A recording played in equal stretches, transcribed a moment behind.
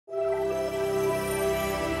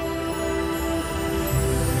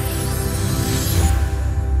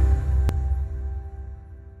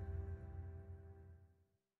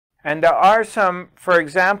And there are some, for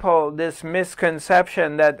example, this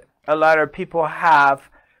misconception that a lot of people have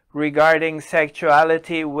regarding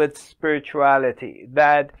sexuality with spirituality,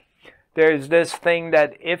 that there's this thing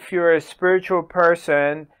that if you're a spiritual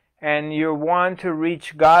person and you want to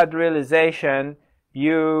reach God realization,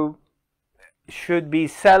 you should be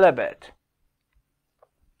celibate.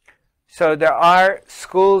 So there are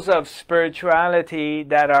schools of spirituality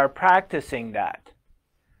that are practicing that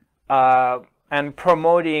and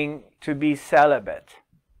promoting to be celibate.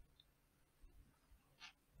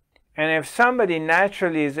 And if somebody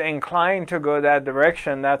naturally is inclined to go that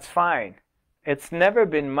direction, that's fine. It's never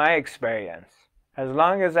been my experience. As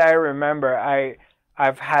long as I remember,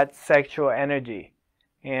 I've had sexual energy,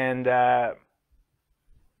 and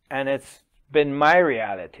it's been my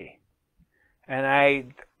reality. And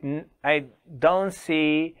I don't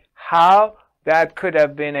see how that could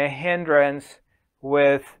have been a hindrance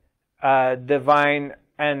with divine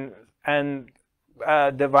and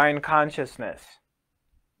divine consciousness.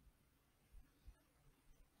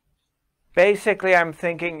 Basically, I'm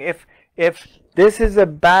thinking if this is a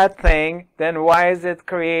bad thing, then why is it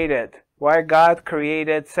created? Why God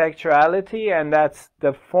created sexuality, and that's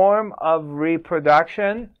the form of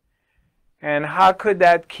reproduction? And how could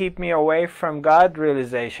that keep me away from God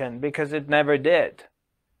realization? Because it never did.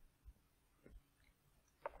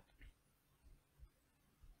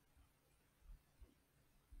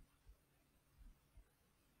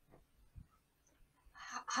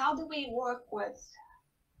 How do we work with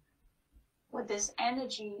this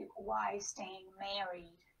energy while staying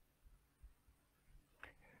married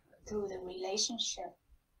through the relationship?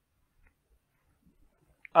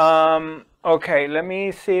 Okay, let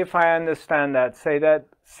me see if I understand that. Say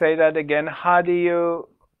that again. How do you,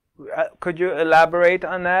 could you elaborate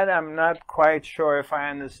on that? I'm not quite sure if I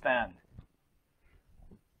understand.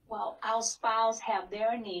 Well, our spouse have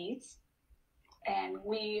their needs, and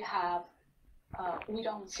we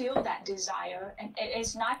don't feel that desire, and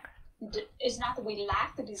it's not that we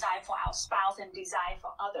lack the desire for our spouse and desire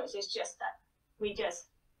for others. It's just that we just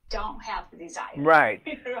don't have the desire. Right.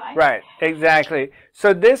 Right. Exactly.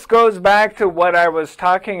 So this goes back to what I was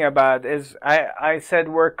talking about. Is I said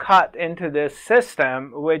we're caught into this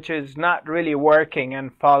system which is not really working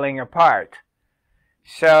and falling apart.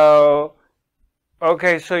 So,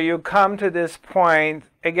 okay, so you come to this point.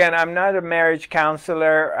 Again, I'm not a marriage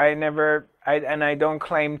counselor. And I don't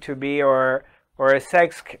claim to be, or a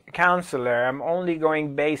sex counselor. I'm only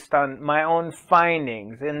going based on my own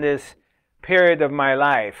findings in this period of my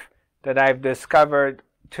life that I've discovered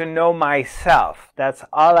to know myself. That's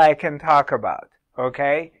all I can talk about,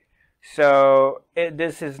 okay? So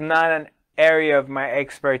this is not an area of my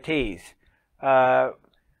expertise.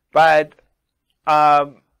 But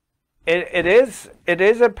it is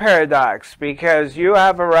a paradox, because you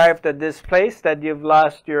have arrived at this place that you've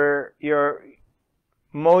lost your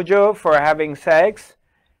mojo for having sex,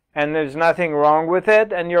 and there's nothing wrong with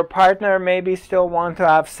it, and your partner maybe still want to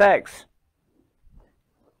have sex.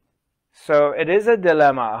 So it is a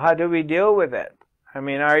dilemma. How do we deal with it? I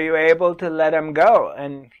mean, are you able to let him go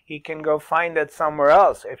and he can go find it somewhere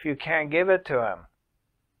else if you can't give it to him?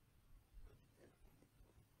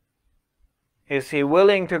 Is he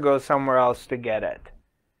willing to go somewhere else to get it?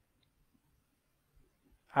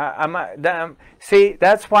 See,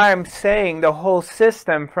 that's why I'm saying the whole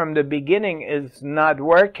system from the beginning is not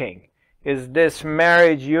working. Is this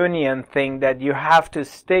marriage union thing that you have to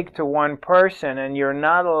stick to one person and you're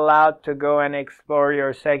not allowed to go and explore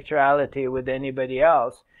your sexuality with anybody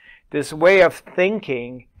else. This way of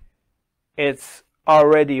thinking, it's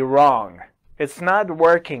already wrong. It's not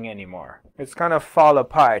working anymore. It's going to fall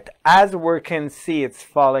apart. As we can see, it's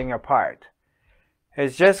falling apart.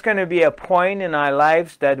 It's just going to be a point in our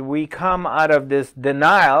lives that we come out of this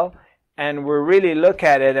denial and we really look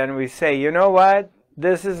at it and we say, you know what?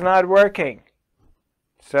 This is not working.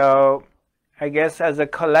 So I guess as a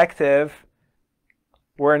collective,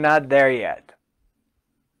 we're not there yet.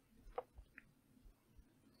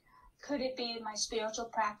 Could it be my spiritual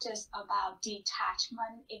practice about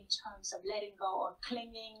detachment in terms of letting go of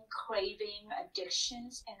clinging, craving,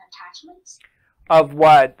 addictions, and attachments? Of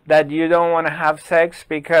what? That you don't want to have sex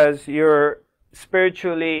because you're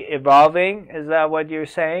spiritually evolving? Is that what you're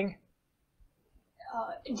saying?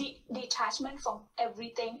 Detachment from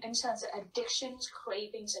everything in terms of addictions,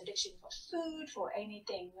 cravings, addiction for food, for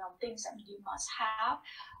anything, things that you must have.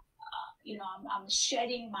 I'm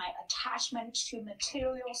shedding my attachment to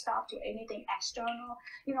material stuff, to anything external,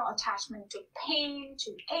 attachment to pain,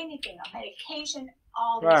 to anything, medication,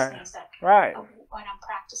 all these things that when I'm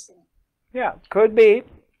practicing. Yeah, could be.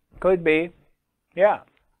 Yeah.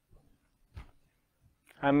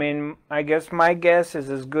 I mean, I guess my guess is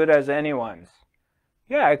as good as anyone's.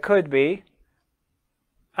 Yeah, it could be.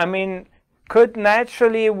 I mean, could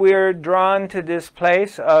naturally we're drawn to this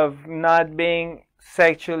place of not being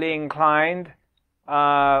sexually inclined?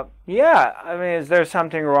 Yeah, I mean, is there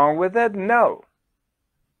something wrong with it? No.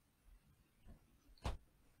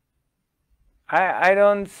 I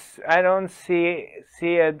don't see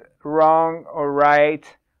it wrong or right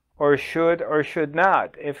or should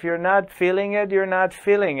not. If you're not feeling it, you're not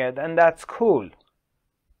feeling it, and that's cool.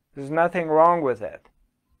 There's nothing wrong with it.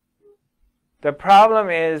 The problem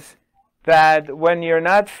is that when you're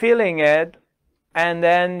not feeling it, and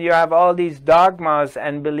then you have all these dogmas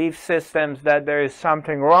and belief systems that there is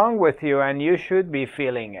something wrong with you and you should be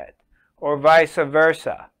feeling it, or vice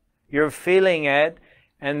versa. You're feeling it,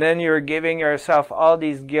 and then you're giving yourself all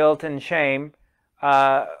these guilt and shame,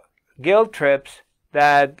 guilt trips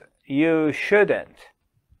that you shouldn't.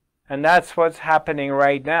 And that's what's happening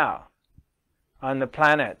right now on the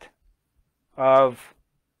planet, of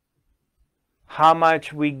how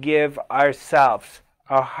much we give ourselves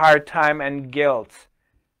a hard time and guilt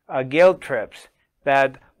trips,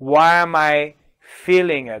 that why am I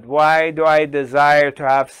feeling it? Why do I desire to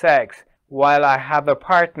have sex while I have a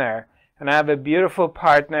partner? And I have a beautiful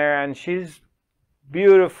partner, and she's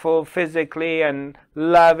beautiful physically and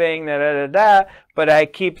loving, but I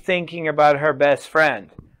keep thinking about her best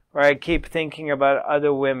friend, or I keep thinking about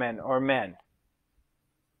other women or men.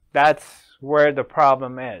 That's where the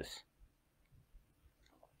problem is.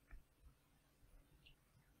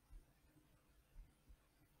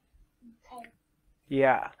 Okay.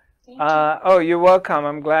 Yeah. Oh, you're welcome.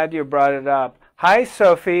 I'm glad you brought it up. Hi,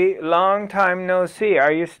 Sophie. Long time no see.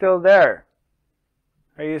 Are you still there?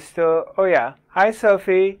 Are you still... Oh, yeah. Hi,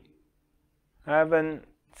 Sophie. I haven't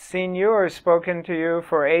seen you or spoken to you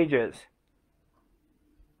for ages.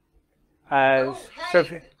 Hey.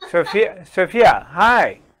 Sophia,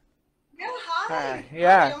 hi. Yeah, hi.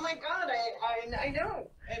 Yeah. Hi, oh my God, I know.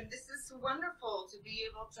 And this is wonderful to be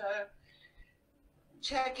able to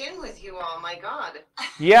check in with you all. My God.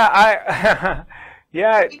 Yeah,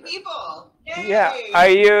 yeah. Happy people. Yay. Yeah. Are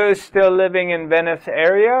you still living in Venice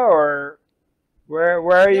area, or where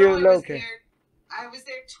are you located? I was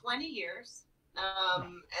there 20 years.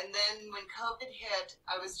 And then when COVID hit,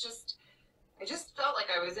 I just felt like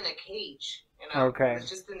I was in a cage, you know. Okay. I was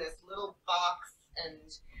just in this little box, and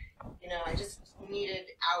you know, I just needed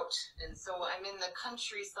out. And so I'm in the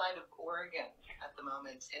countryside of Oregon at the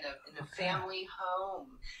moment, in a family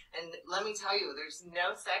home. And let me tell you, there's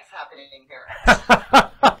no sex happening here.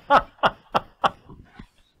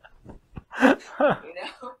 You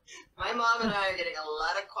know, my mom and I are getting a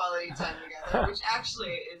lot of quality time together, which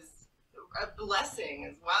actually is a blessing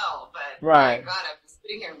as well. But right. My God, I'm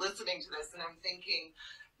sitting here listening to this, and I'm thinking,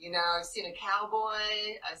 you know, I've seen a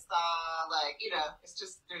cowboy. I saw, like, you know, it's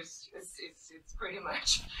just it's pretty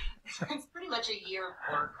much a year of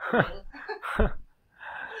work for me.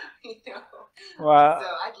 You know, well, so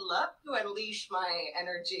I'd love to unleash my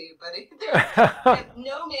energy, but there's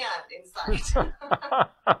no man in sight.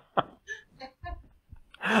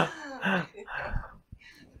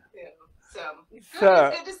 So it's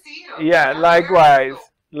good to see you. Yeah, likewise.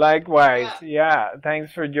 Yeah,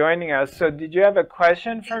 thanks for joining us. So did you have a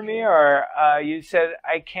question for me, or you said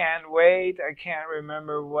I can't wait? I can't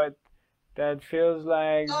remember what that feels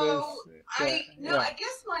like. I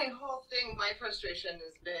guess my whole thing, my frustration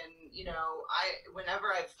has been, you know,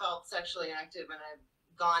 whenever I've felt sexually active and I've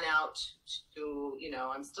gone out to, you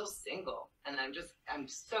know, I'm still single, and I'm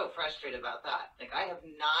so frustrated about that. Like, I have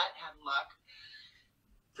not had luck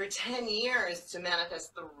for 10 years to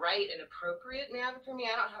manifest the right and appropriate man for me.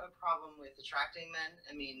 I don't have a problem with attracting men.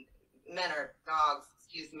 I mean, men are dogs,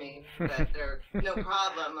 excuse me, but they're no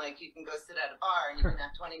problem. Like, you can go sit at a bar and you can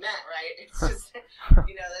have 20 men, right? It's just,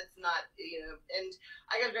 you know, that's not, you know, and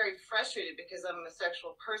I got very frustrated because I'm a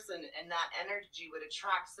sexual person, and that energy would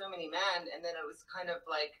attract so many men, and then it was kind of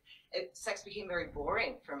like, sex became very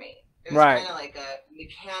boring for me. It was kind of like a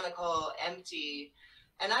mechanical, empty.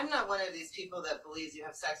 And I'm not one of these people that believes you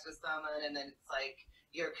have sex with someone and then it's like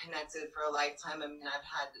you're connected for a lifetime. I mean, I've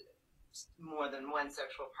had more than one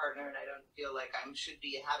sexual partner, and I don't feel like I should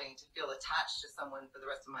be having to feel attached to someone for the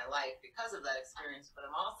rest of my life because of that experience. But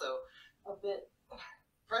I'm also a bit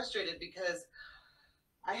frustrated because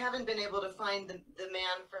I haven't been able to find the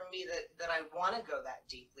man for me that I want to go that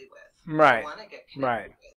deeply with. Right. I want to get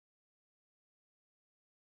connected with.